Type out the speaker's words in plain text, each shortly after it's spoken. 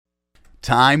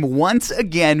Time once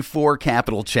again for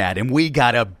Capital Chat, and we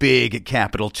got a big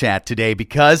Capital Chat today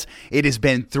because it has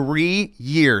been 3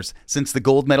 years since the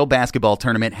gold medal basketball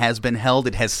tournament has been held.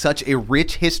 It has such a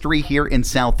rich history here in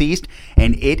Southeast,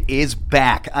 and it is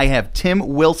back. I have Tim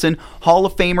Wilson, Hall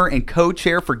of Famer and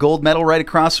co-chair for gold medal right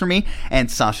across from me,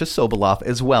 and Sasha Sobolov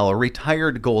as well, a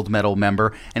retired gold medal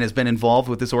member, and has been involved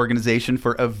with this organization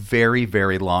for a very,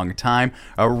 very long time.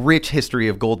 A rich history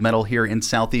of gold medal here in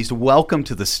Southeast. Welcome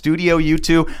to the studio, you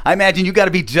two. I imagine you got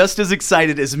to be just as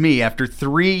excited as me after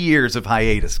 3 years of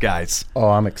hiatus, guys. Oh,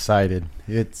 I'm excited.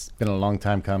 It's been a long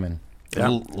time coming. Yeah. A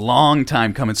long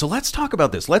time coming. So let's talk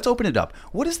about this. Let's open it up.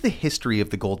 What is the history of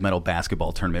the gold medal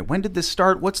basketball tournament? When did this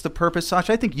start? What's the purpose?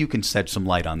 Sasha, I think you can shed some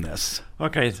light on this.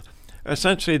 Okay.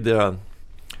 Essentially, the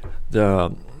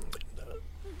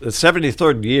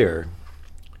 73rd year,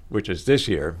 which is this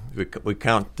year, we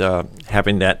count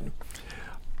having that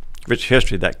rich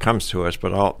history that comes to us,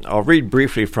 but I'll read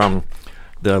briefly from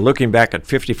the looking back at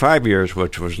 55 years,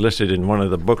 which was listed in one of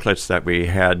the booklets that we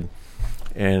had,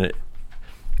 and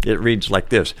it reads like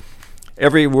this.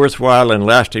 Every worthwhile and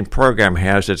lasting program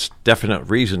has its definite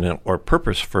reason or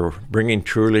purpose for bringing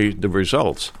truly the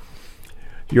results.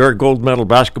 Your gold medal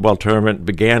basketball tournament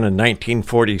began in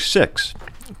 1946,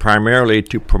 primarily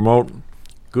to promote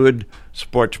good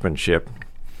sportsmanship,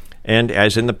 and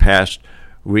as in the past,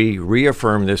 we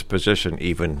reaffirm this position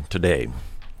even today.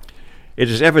 It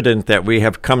is evident that we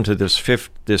have come to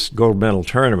this gold medal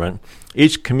tournament.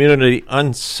 Each community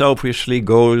unselfishly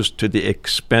goes to the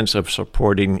expense of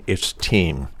supporting its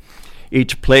team.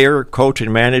 Each player, coach,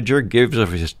 and manager gives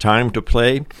of his time to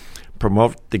play,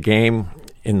 promote the game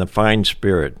in the fine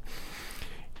spirit.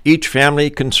 Each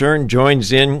family concerned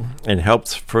joins in and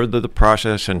helps further the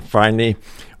process, and finally,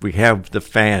 we have the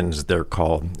fans, they're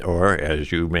called, or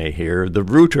as you may hear, the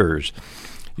rooters.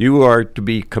 You are to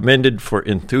be commended for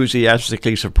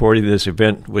enthusiastically supporting this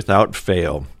event without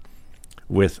fail.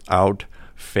 Without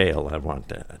fail, I want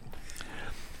that.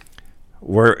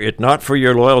 Were it not for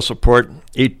your loyal support,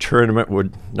 each tournament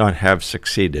would not have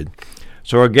succeeded.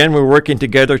 So again, we're working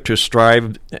together to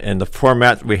strive, and the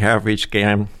format we have each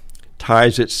game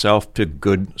ties itself to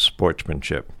good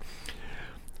sportsmanship.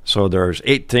 So there's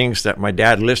 8 things that my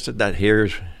dad listed that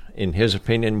here's, in his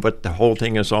opinion, what the whole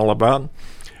thing is all about.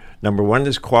 Number 1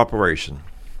 is cooperation.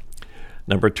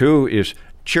 Number 2 is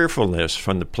cheerfulness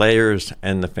from the players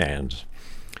and the fans.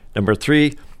 Number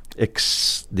 3,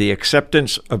 the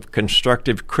acceptance of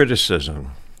constructive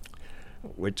criticism,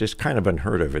 which is kind of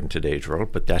unheard of in today's world,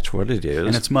 but that's what it is.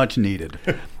 And it's much needed.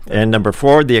 And number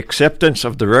 4, the acceptance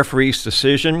of the referee's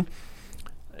decision.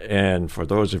 And for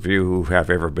those of you who have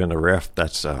ever been a ref,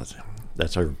 that's a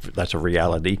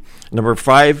reality. Number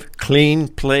 5, clean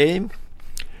play.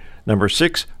 Number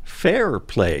 6, fair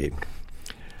play.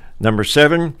 Number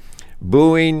 7,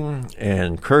 booing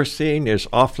and cursing is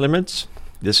off limits.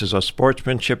 This is a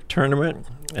sportsmanship tournament,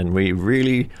 and we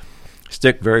really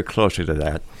stick very closely to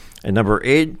that. And number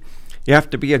 8, you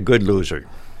have to be a good loser.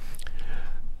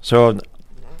 So,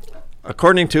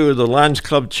 according to the Lions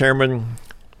Club chairman,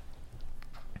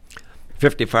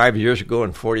 55 years ago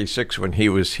and 46 when he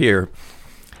was here,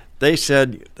 they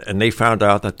said, and they found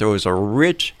out that there was a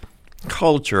rich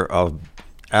culture of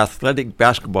athletic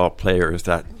basketball players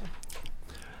that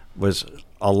was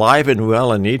alive and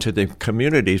well in each of the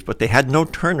communities, but they had no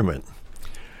tournament.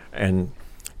 And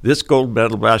this gold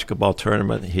medal basketball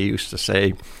tournament, he used to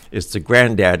say, is the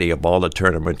granddaddy of all the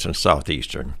tournaments in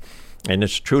Southeastern. And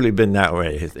it's truly been that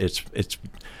way.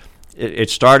 It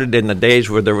started in the days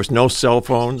where there was no cell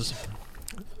phones.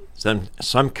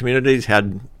 Some communities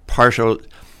had partial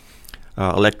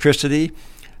electricity.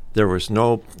 There was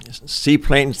no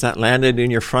seaplanes that landed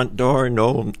in your front door,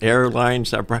 no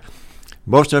airlines.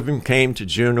 Most of them came to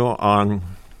Juneau on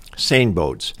seine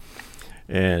boats.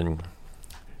 And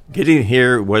getting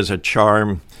here was a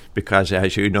charm because,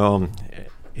 as you know,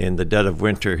 in the dead of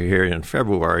winter here in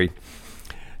February,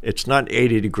 it's not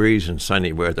 80 degrees and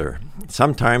sunny weather.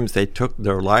 Sometimes they took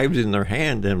their lives in their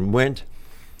hand and went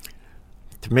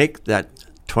to make that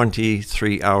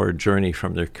 23-hour journey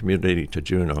from their community to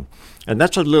Juneau. And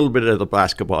that's a little bit of the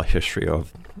basketball history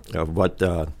of what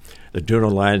the Juneau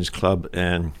Lions Club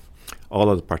and all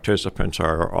of the participants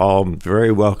are all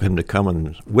very welcome to come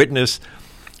and witness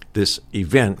this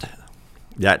event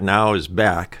that now is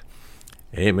back.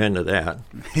 Amen to that.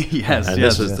 Yes, and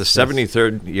yes. This is the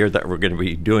 73rd year that we're going to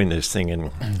be doing this thing.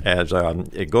 And as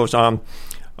it goes on,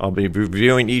 I'll be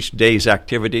reviewing each day's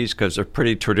activities because they're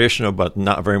pretty traditional but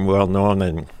not very well known,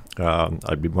 and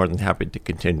I'd be more than happy to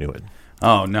continue it.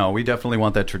 Oh, no, we definitely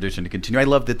want that tradition to continue. I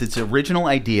love that this original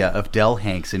idea of Del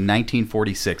Hanks in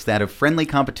 1946, that of friendly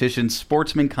competition,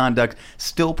 sportsman conduct,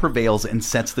 still prevails and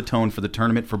sets the tone for the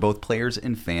tournament for both players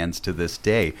and fans to this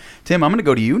day. Tim, I'm going to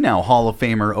go to you now, Hall of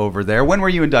Famer over there. When were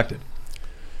you inducted?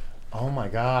 Oh, my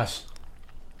gosh.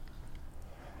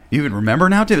 You even remember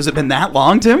now, Tim? Has it been that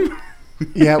long, Tim?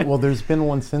 Yeah, well, there's been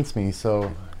one since me,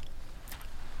 so...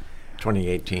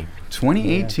 2018.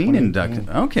 2018 inducted.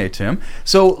 Okay, Tim.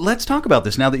 So let's talk about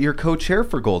this now that you're co-chair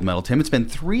for Gold Medal, Tim. It's been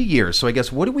 3 years. So I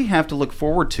guess what do we have to look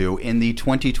forward to in the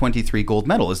 2023 Gold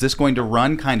Medal? Is this going to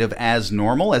run kind of as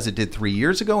normal as it did 3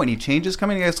 years ago? Any changes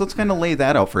coming? I guess let's kind of lay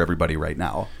that out for everybody right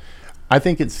now. I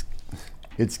think it's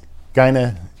kind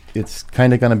of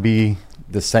going to be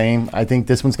the same. I think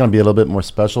this one's going to be a little bit more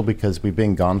special because we've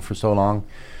been gone for so long.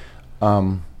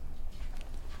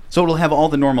 So it'll have all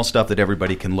the normal stuff that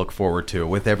everybody can look forward to,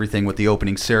 with everything, with the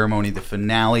opening ceremony, the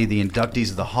finale, the inductees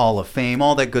of the Hall of Fame,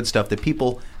 all that good stuff that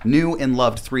people knew and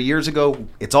loved 3 years ago.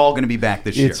 It's all going to be back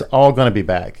this year. It's all going to be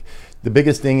back. The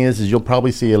biggest thing is you'll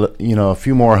probably see a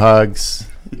few more hugs,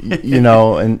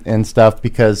 and stuff,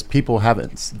 because people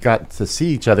haven't got to see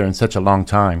each other in such a long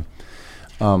time.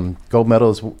 Gold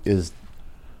Medal is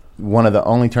one of the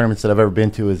only tournaments that I've ever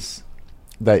been to is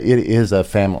that it is a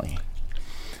family.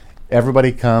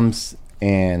 Everybody comes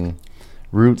and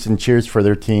roots and cheers for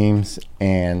their teams,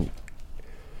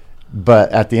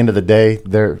 but at the end of the day,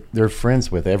 they're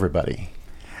friends with everybody.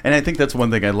 And I think that's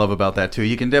one thing I love about that too.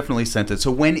 You can definitely sense it.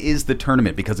 So when is the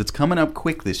tournament? Because it's coming up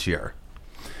quick this year.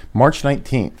 March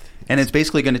 19th. And it's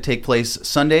basically going to take place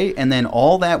Sunday and then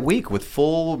all that week with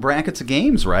full brackets of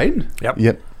games, right?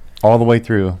 Yep. All the way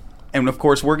through. And, of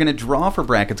course, we're going to draw for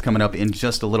brackets coming up in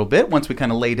just a little bit once we kind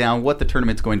of lay down what the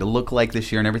tournament's going to look like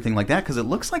this year and everything like that, because it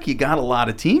looks like you got a lot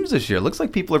of teams this year. It looks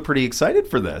like people are pretty excited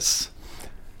for this.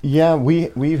 Yeah,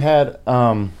 we've had,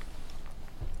 I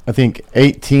think,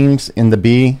 8 teams in the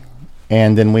B,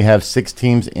 and then we have 6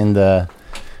 teams in the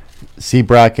C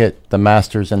bracket, the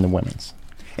Masters, and the Women's.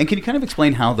 And can you kind of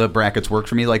explain how the brackets work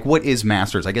for me? Like, what is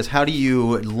Masters? I guess, how do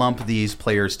you lump these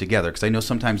players together? Because I know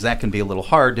sometimes that can be a little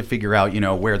hard to figure out,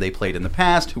 where they played in the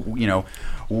past,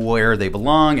 where they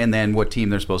belong, and then what team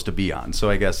they're supposed to be on. So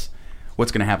I guess,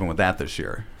 what's going to happen with that this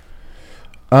year?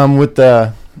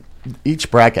 Each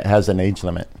bracket has an age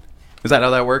limit. Is that how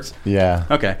that works? Yeah.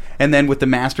 Okay. And then with the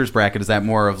Masters bracket, is that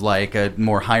more of like a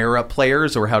more higher up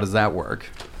players, or how does that work?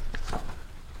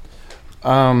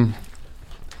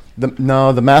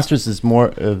 The Masters is more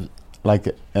of like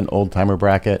an old timer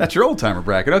bracket. That's your old timer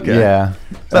bracket, okay? Yeah,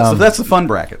 that's the fun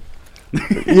bracket.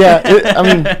 Yeah,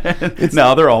 it's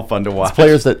no, they're all fun to watch.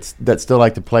 It's players that still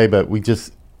like to play, but we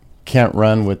just can't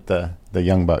run with the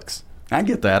young bucks. I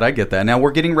get that. Now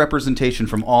we're getting representation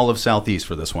from all of Southeast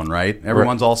for this one, right?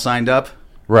 Everyone's all signed up.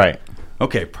 Right.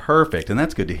 Okay, perfect, and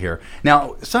that's good to hear.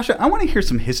 Now, Sasha, I want to hear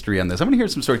some history on this. I want to hear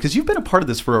some story, because you've been a part of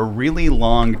this for a really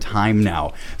long time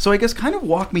now. So I guess kind of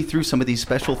walk me through some of these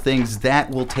special things that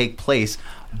will take place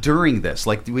during this.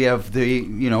 Like we have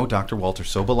the, Dr. Walter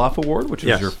Soboleff Award, which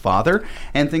is your father,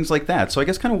 and things like that. So I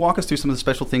guess kind of walk us through some of the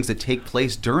special things that take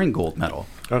place during Gold Medal.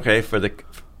 Okay, for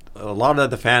a lot of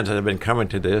the fans that have been coming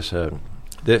to this,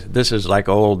 this is like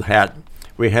old hat.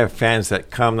 We have fans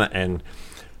that come and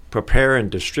prepare and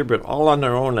distribute all on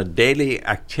their own, a daily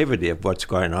activity of what's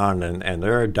going on, and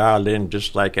they're dialed in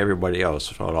just like everybody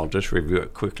else. So I'll just review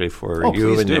it quickly for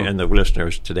you and the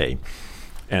listeners today.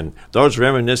 And those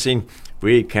reminiscing,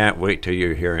 we can't wait till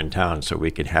you're here in town so we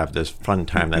can have this fun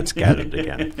time that's gathered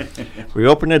again. We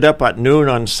open it up at noon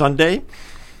on Sunday,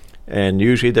 and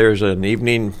usually there's an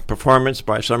evening performance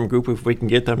by some group if we can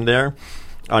get them there.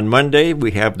 On Monday,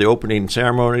 we have the opening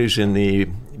ceremonies in the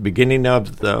beginning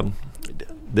of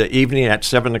the evening at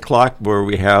 7 o'clock, where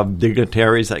we have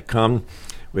dignitaries that come.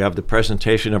 We have the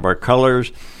presentation of our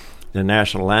colors, the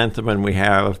national anthem, and we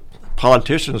have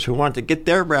politicians who want to get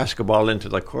their basketball into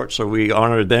the court, so we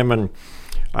honor them. And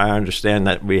I understand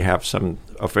that we have some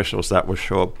officials that will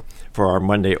show up for our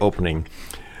Monday opening.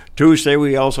 Tuesday,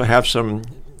 we also have some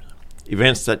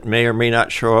events that may or may not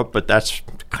show up, but that's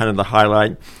kind of the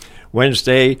highlight.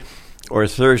 Wednesday or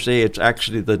Thursday, it's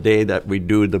actually the day that we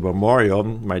do the memorial.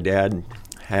 My dad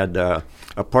had a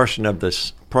portion of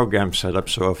this program set up,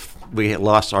 so if we had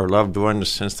lost our loved ones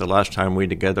since the last time we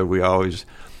together, we always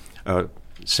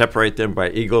separate them by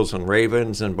eagles and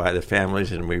ravens and by the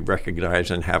families, and we recognize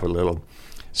and have a little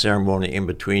ceremony in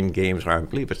between games, or I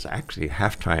believe it's actually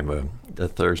halftime of the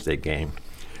Thursday game.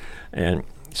 And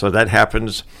so that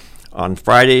happens. On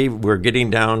Friday, we're getting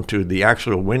down to the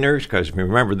actual winners, because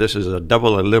remember, this is a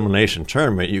double elimination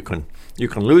tournament. You can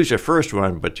lose your first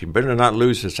one, but you better not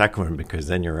lose the second one, because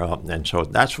then you're out. And so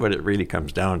that's what it really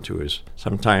comes down to, is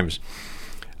sometimes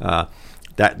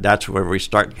that's where we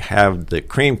start to have the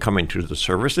cream coming to the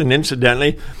surface. And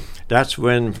incidentally, that's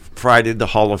when Friday the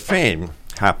Hall of Fame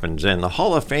happens. And the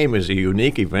Hall of Fame is a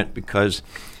unique event because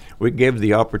we give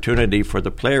the opportunity for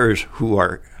the players who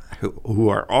are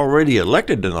already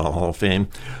elected in the Hall of Fame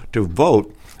to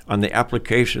vote on the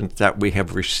applications that we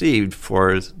have received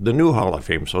for the new Hall of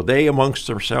Fame. So they, amongst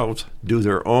themselves, do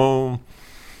their own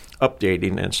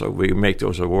updating, and so we make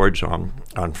those awards on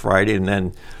Friday. And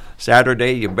then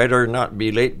Saturday, you better not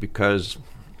be late, because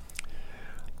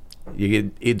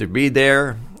you either be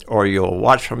there or you'll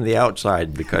watch from the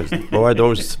outside, because, boy,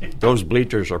 those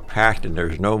bleachers are packed, and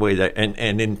there's no way that...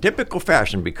 And in typical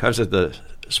fashion, because of the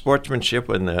sportsmanship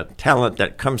and the talent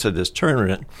that comes to this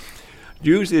tournament,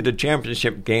 usually the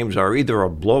championship games are either a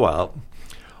blowout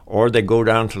or they go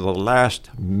down to the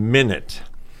last minute.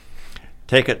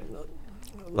 Take it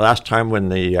last time when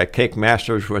the Cake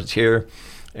Masters was here,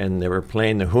 and they were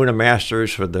playing the Huna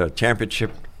Masters for the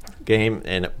championship game,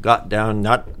 and it got down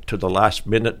not to the last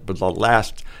minute, but the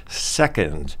last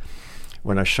second.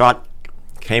 When a shot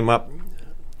came up,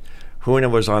 Huna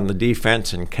was on the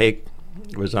defense and Cake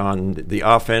was on the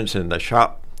offense, and the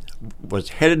shot was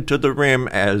headed to the rim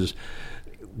as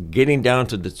getting down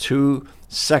to the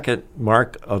 2-second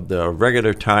mark of the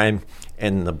regular time,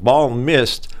 and the ball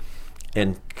missed,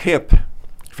 and Kip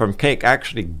from Cake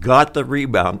actually got the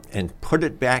rebound and put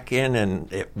it back in,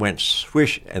 and it went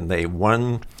swish, and they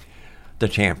won the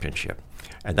championship.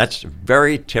 And that's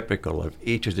very typical of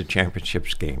each of the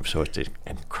championships games. So it's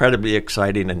incredibly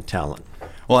exciting and talent.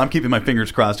 Well, I'm keeping my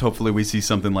fingers crossed. Hopefully we see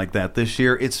something like that this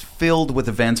year. It's filled with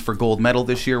events for gold medal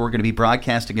this year. We're going to be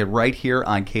broadcasting it right here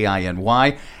on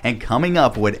KINY. And coming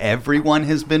up, what everyone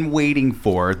has been waiting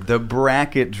for, the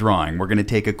bracket drawing. We're going to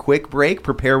take a quick break,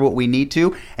 prepare what we need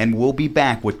to, and we'll be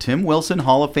back with Tim Wilson,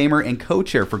 Hall of Famer and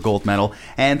co-chair for gold medal,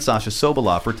 and Sasha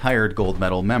Sobolov, retired gold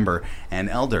medal member and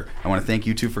elder. I want to thank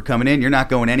you two for coming in. You're not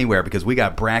going anywhere, because we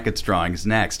got brackets drawings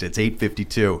next. It's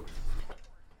 8:52.